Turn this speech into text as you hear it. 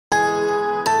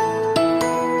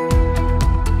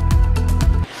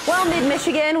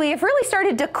Michigan, we have really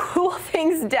started to cool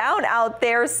things down out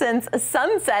there since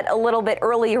sunset a little bit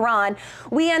earlier on.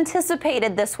 We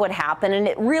anticipated this would happen, and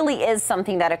it really is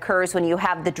something that occurs when you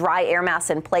have the dry air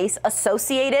mass in place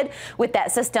associated with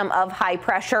that system of high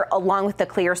pressure, along with the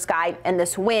clear sky and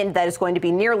this wind that is going to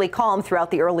be nearly calm throughout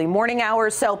the early morning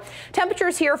hours. So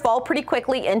temperatures here fall pretty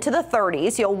quickly into the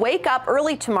 30s. You'll wake up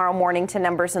early tomorrow morning to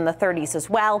numbers in the 30s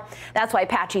as well. That's why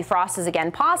patchy frost is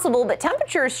again possible, but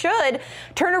temperatures should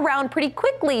turn around pretty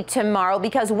quickly tomorrow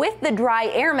because with the dry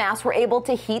air mass, we're able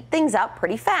to heat things up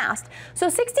pretty fast. So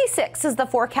 66 is the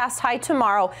forecast high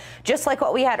tomorrow. Just like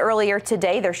what we had earlier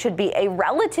today, there should be a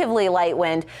relatively light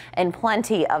wind and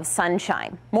plenty of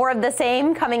sunshine. More of the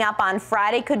same coming up on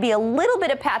Friday. Could be a little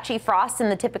bit of patchy frost in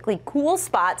the typically cool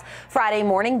spots Friday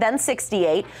morning, then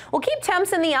 68. We'll keep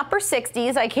temps in the upper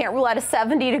 60s. I can't rule out a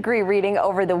 70-degree reading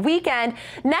over the weekend.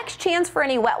 Next chance for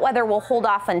any wet weather will hold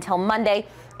off until Monday.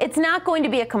 It's not going to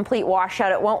be a complete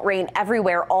washout. It won't rain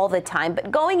everywhere all the time. But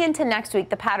going into next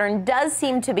week, the pattern does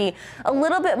seem to be a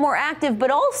little bit more active, but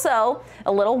also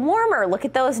a little warmer. Look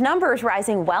at those numbers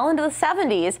rising well into the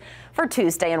 70s for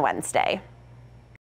Tuesday and Wednesday.